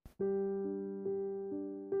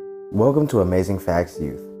Welcome to Amazing Facts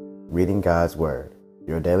Youth, reading God's Word,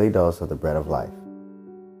 your daily dose of the bread of life.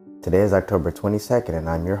 Today is October 22nd, and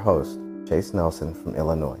I'm your host, Chase Nelson from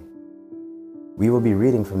Illinois. We will be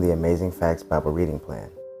reading from the Amazing Facts Bible Reading Plan.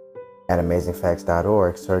 At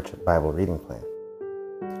amazingfacts.org, search Bible Reading Plan.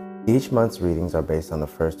 Each month's readings are based on the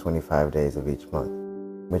first 25 days of each month,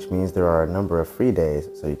 which means there are a number of free days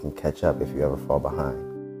so you can catch up if you ever fall behind.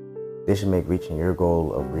 This should make reaching your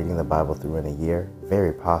goal of reading the Bible through in a year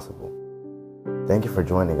very possible. Thank you for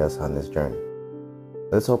joining us on this journey.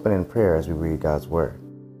 Let's open in prayer as we read God's Word.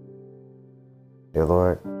 Dear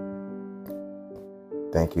Lord,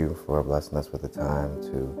 thank you for blessing us with the time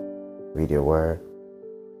to read your Word.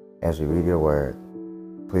 As we read your Word,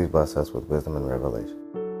 please bless us with wisdom and revelation.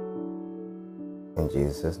 In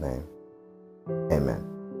Jesus' name, amen.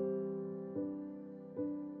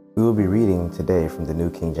 We will be reading today from the New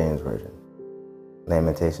King James Version.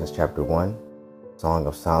 Lamentations chapter 1, Song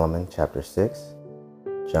of Solomon chapter 6,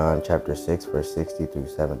 John chapter 6 verse 60 through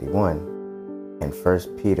 71, and 1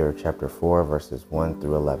 Peter chapter 4 verses 1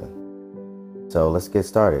 through 11. So let's get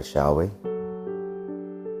started, shall we?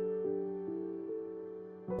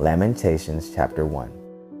 Lamentations chapter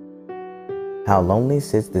 1. How lonely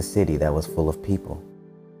sits the city that was full of people.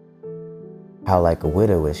 How like a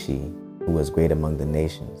widow is she who was great among the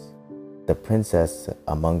nations. The princess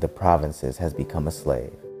among the provinces has become a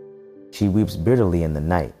slave. She weeps bitterly in the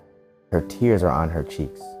night. Her tears are on her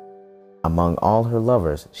cheeks. Among all her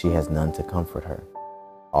lovers, she has none to comfort her.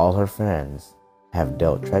 All her friends have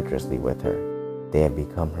dealt treacherously with her. They have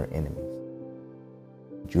become her enemies.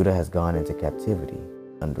 Judah has gone into captivity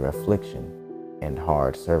under affliction and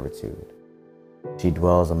hard servitude. She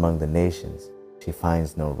dwells among the nations. She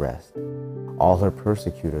finds no rest. All her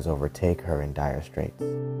persecutors overtake her in dire straits.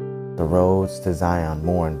 The roads to Zion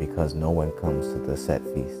mourn because no one comes to the set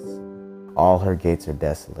feasts. All her gates are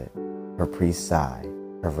desolate. Her priests sigh.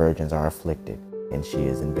 Her virgins are afflicted, and she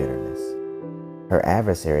is in bitterness. Her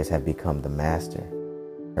adversaries have become the master.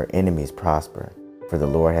 Her enemies prosper, for the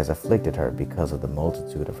Lord has afflicted her because of the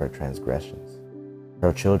multitude of her transgressions.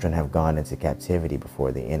 Her children have gone into captivity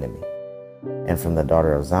before the enemy, and from the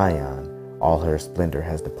daughter of Zion all her splendor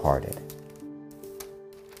has departed.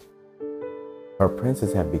 Her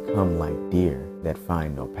princes have become like deer that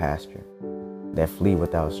find no pasture, that flee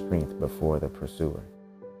without strength before the pursuer.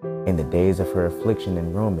 In the days of her affliction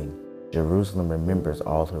and roaming, Jerusalem remembers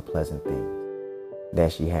all her pleasant things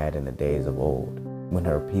that she had in the days of old, when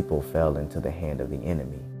her people fell into the hand of the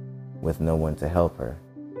enemy. With no one to help her,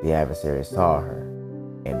 the adversary saw her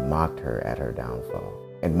and mocked at her downfall.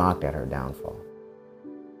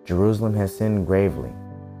 Jerusalem has sinned gravely,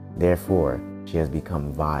 therefore she has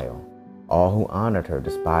become vile. All who honored her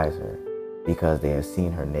despise her, because they have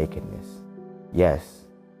seen her nakedness. Yes,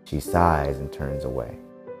 she sighs and turns away.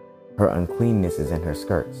 Her uncleanness is in her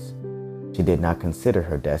skirts. She did not consider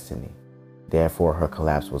her destiny, therefore her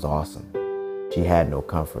collapse was awesome. She had no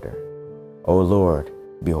comforter. O Lord,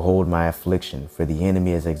 behold my affliction, for the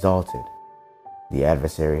enemy is exalted. The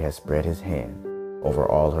adversary has spread his hand over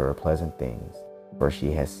all her pleasant things, for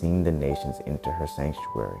she has seen the nations enter her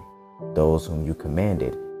sanctuary, those whom you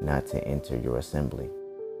commanded not to enter your assembly.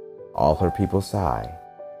 All her people sigh.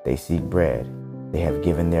 They seek bread. They have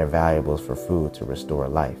given their valuables for food to restore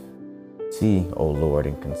life. See, O Lord,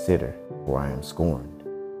 and consider, for I am scorned.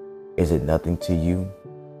 Is it nothing to you,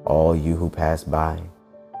 all you who pass by?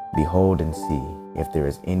 Behold and see if there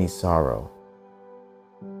is any sorrow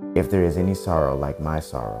like my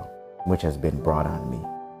sorrow, which has been brought on me,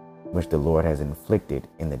 which the Lord has inflicted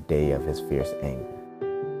in the day of his fierce anger.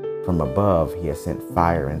 From above he has sent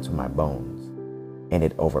fire into my bones, and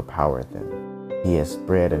it overpowered them. He has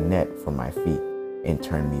spread a net for my feet and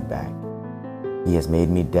turned me back. He has made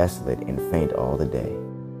me desolate and faint all the day.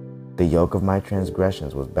 The yoke of my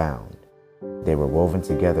transgressions was bound. They were woven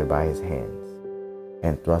together by his hands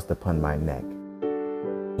and thrust upon my neck.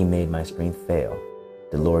 He made my strength fail.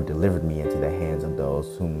 The Lord delivered me into the hands of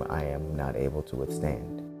those whom I am not able to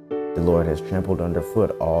withstand. The Lord has trampled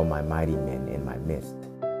underfoot all my mighty men in my midst.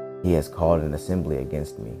 He has called an assembly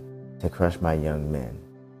against me to crush my young men.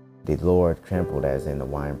 The Lord trampled as in a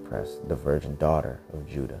winepress the virgin daughter of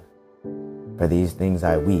Judah. For these things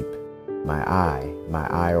I weep. My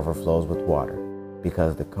eye overflows with water,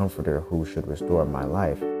 because the Comforter who should restore my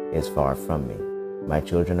life is far from me. My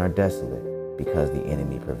children are desolate, because the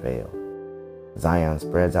enemy prevailed. Zion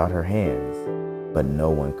spreads out her hands, but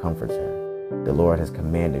no one comforts her. The Lord has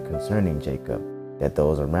commanded concerning Jacob that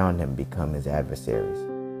those around him become his adversaries.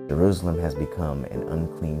 Jerusalem has become an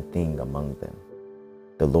unclean thing among them.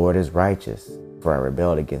 The Lord is righteous, for I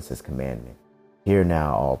rebelled against his commandment. Hear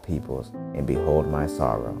now, all peoples, and behold my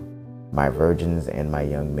sorrow. My virgins and my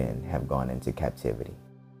young men have gone into captivity.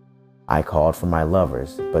 I called for my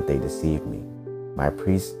lovers, but they deceived me. My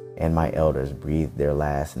priests and my elders breathed their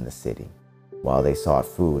last in the city, while they sought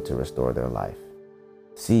food to restore their life.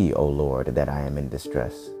 See, O Lord, that I am in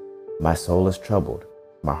distress. My soul is troubled,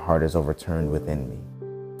 my heart is overturned within me.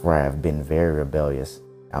 For I have been very rebellious.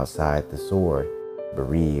 Outside the sword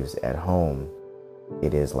bereaves, at home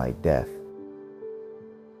it is like death.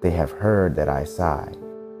 They have heard that I sigh,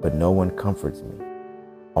 but no one comforts me.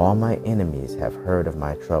 All my enemies have heard of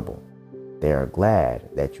my trouble. They are glad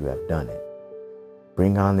that you have done it.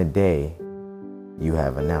 Bring on the day you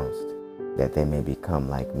have announced, that they may become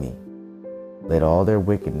like me. Let all their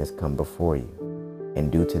wickedness come before you,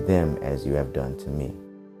 and do to them as you have done to me,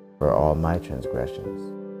 for all my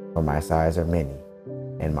transgressions. For my sighs are many,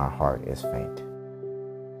 and my heart is faint.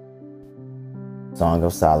 Song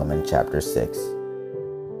of Solomon, chapter 6.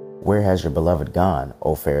 Where has your beloved gone,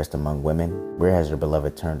 O fairest among women? Where has your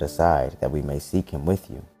beloved turned aside, that we may seek him with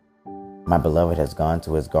you? My beloved has gone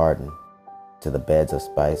to his garden, to the beds of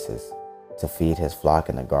spices, to feed his flock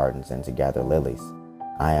in the gardens, and to gather lilies.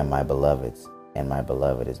 I am my beloved's, and my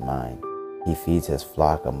beloved is mine. He feeds his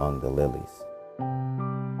flock among the lilies.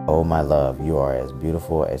 O my love, you are as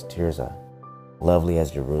beautiful as Tirzah, lovely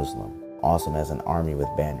as Jerusalem, awesome as an army with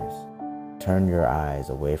banners. Turn your eyes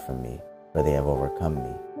away from me, for they have overcome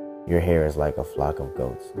me. Your hair is like a flock of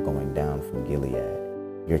goats going down from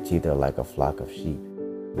Gilead. Your teeth are like a flock of sheep,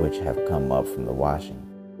 which have come up from the washing.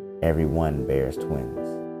 Every one bears twins,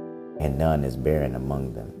 and none is barren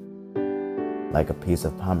among them. Like a piece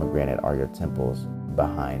of pomegranate are your temples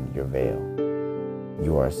behind your veil.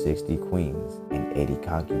 You are 60 queens and 80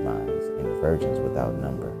 concubines and virgins without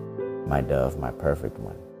number. My dove, my perfect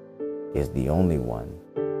one, is the only one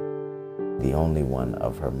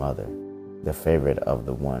of her mother, the favorite of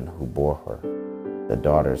the one who bore her. The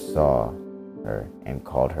daughters saw her and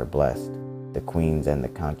called her blessed, the queens and the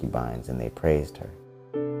concubines, and they praised her.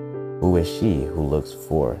 Who is she who looks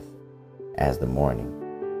forth as the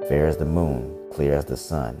morning, fair as the moon, clear as the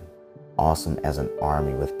sun, awesome as an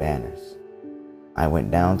army with banners? I went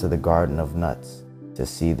down to the garden of nuts, to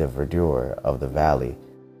see the verdure of the valley,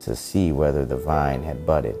 to see whether the vine had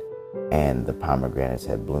budded and the pomegranates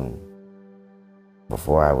had bloomed.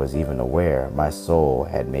 Before I was even aware, my soul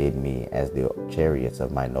had made me as the chariots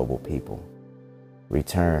of my noble people.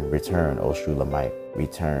 Return, return, O Shulamite,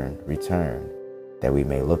 return, return, that we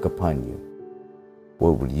may look upon you.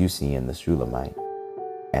 What would you see in the Shulamite?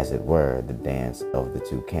 As it were, the dance of the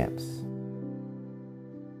two camps.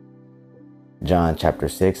 John chapter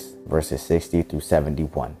 6, verses 60 through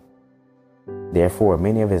 71. Therefore,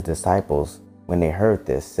 many of his disciples, when they heard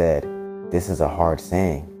this, said, "This is a hard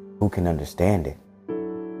saying. Who can understand it?"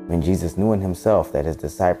 When Jesus knew in himself that his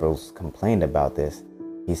disciples complained about this,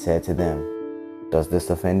 he said to them, "Does this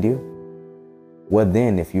offend you? What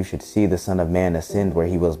then if you should see the Son of Man ascend where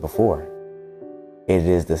he was before? It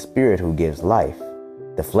is the Spirit who gives life.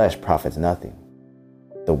 The flesh profits nothing.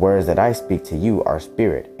 The words that I speak to you are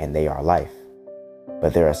spirit, and they are life.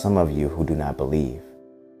 But there are some of you who do not believe."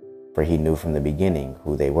 For he knew from the beginning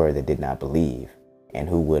who they were that did not believe, and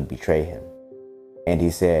who would betray him. And he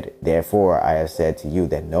said, "Therefore I have said to you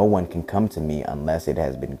that no one can come to me unless it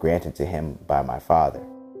has been granted to him by my Father."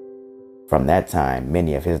 From that time,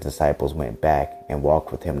 many of his disciples went back and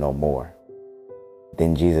walked with him no more.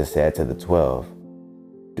 Then Jesus said to the 12,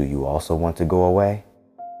 "Do you also want to go away?"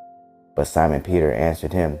 But Simon Peter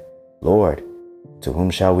answered him, "Lord, to whom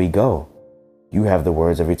shall we go? You have the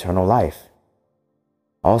words of eternal life.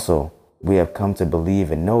 Also, we have come to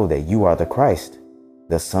believe and know that you are the Christ,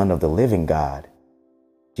 the Son of the living God."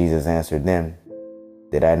 Jesus answered them,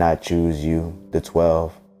 "Did I not choose you, the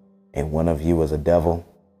 12, and one of you was a devil?"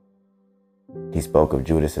 He spoke of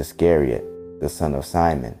Judas Iscariot, the son of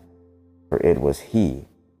Simon, for it was he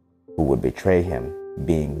who would betray him,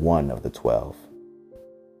 being one of the 12.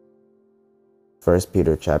 1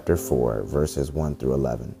 Peter chapter 4, verses 1 through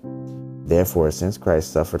 11. Therefore, since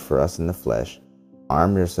Christ suffered for us in the flesh,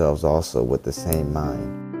 arm yourselves also with the same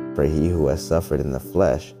mind, for he who has suffered in the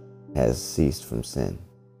flesh has ceased from sin,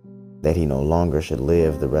 that he no longer should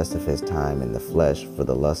live the rest of his time in the flesh for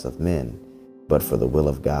the lusts of men, but for the will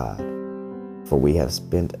of God. For we have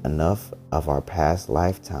spent enough of our past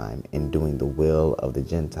lifetime in doing the will of the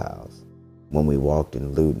Gentiles, when we walked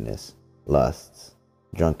in lewdness, lusts,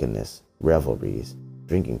 drunkenness, revelries,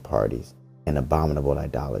 drinking parties, and abominable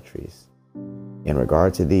idolatries. In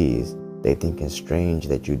regard to these, they think it strange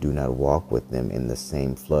that you do not walk with them in the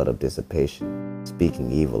same flood of dissipation,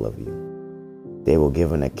 speaking evil of you. They will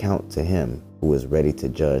give an account to him who is ready to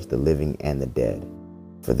judge the living and the dead.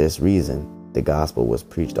 For this reason, the gospel was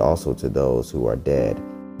preached also to those who are dead,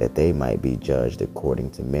 that they might be judged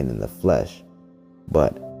according to men in the flesh,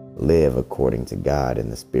 but live according to God in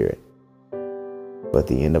the Spirit. But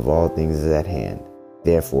the end of all things is at hand.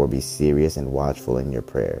 Therefore be serious and watchful in your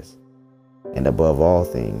prayers. And above all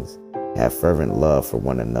things, have fervent love for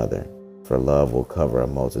one another, for love will cover a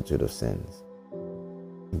multitude of sins.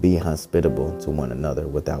 Be hospitable to one another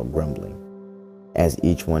without grumbling. As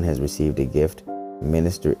each one has received a gift,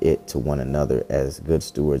 minister it to one another as good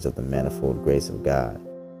stewards of the manifold grace of God.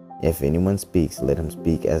 If anyone speaks, let him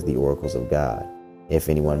speak as the oracles of God. If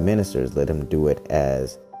anyone ministers, let him do it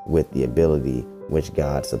as with the ability which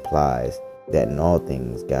God supplies, that in all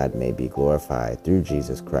things God may be glorified through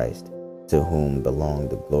Jesus Christ, to whom belong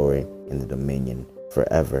the glory and the dominion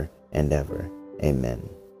forever and ever. Amen.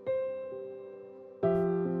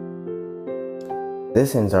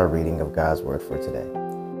 This ends our reading of God's Word for today.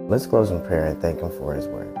 Let's close in prayer and thank Him for His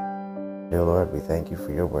Word. Dear Lord, we thank You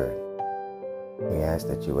for Your Word. We ask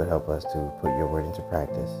that You would help us to put Your Word into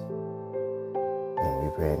practice. And we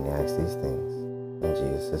pray and ask these things in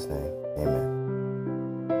Jesus' name. Amen.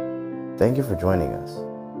 Thank you for joining us.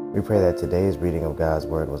 We pray that today's reading of God's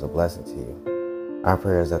Word was a blessing to you. Our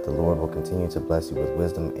prayer is that the Lord will continue to bless you with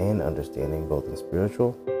wisdom and understanding, both in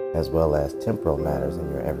spiritual as well as temporal matters in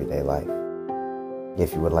your everyday life.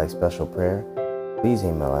 If you would like special prayer, please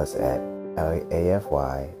email us at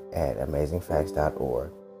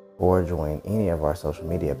afy@amazingfacts.org or join any of our social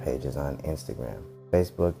media pages on Instagram,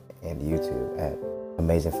 Facebook, and YouTube at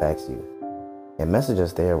Amazing Facts Youth, and message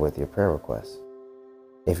us there with your prayer requests.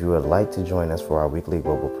 If you would like to join us for our weekly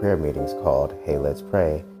global prayer meetings called Hey Let's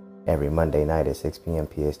Pray every Monday night at 6 p.m.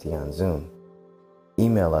 PST on Zoom,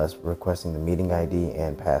 email us requesting the meeting ID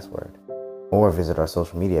and password, or visit our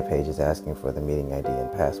social media pages asking for the meeting ID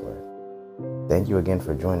and password. Thank you again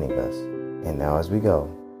for joining us. And now as we go,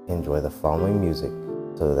 enjoy the following music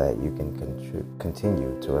so that you can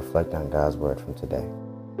continue to reflect on God's Word from today.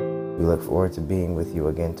 We look forward to being with you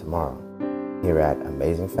again tomorrow here at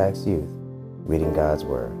Amazing Facts Youth, reading God's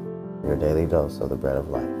Word, your daily dose of the bread of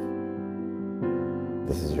life.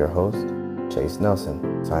 This is your host, Chase Nelson,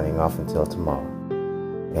 signing off until tomorrow.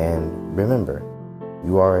 And remember,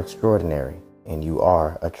 you are extraordinary and you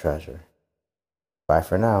are a treasure. Bye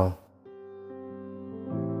for now.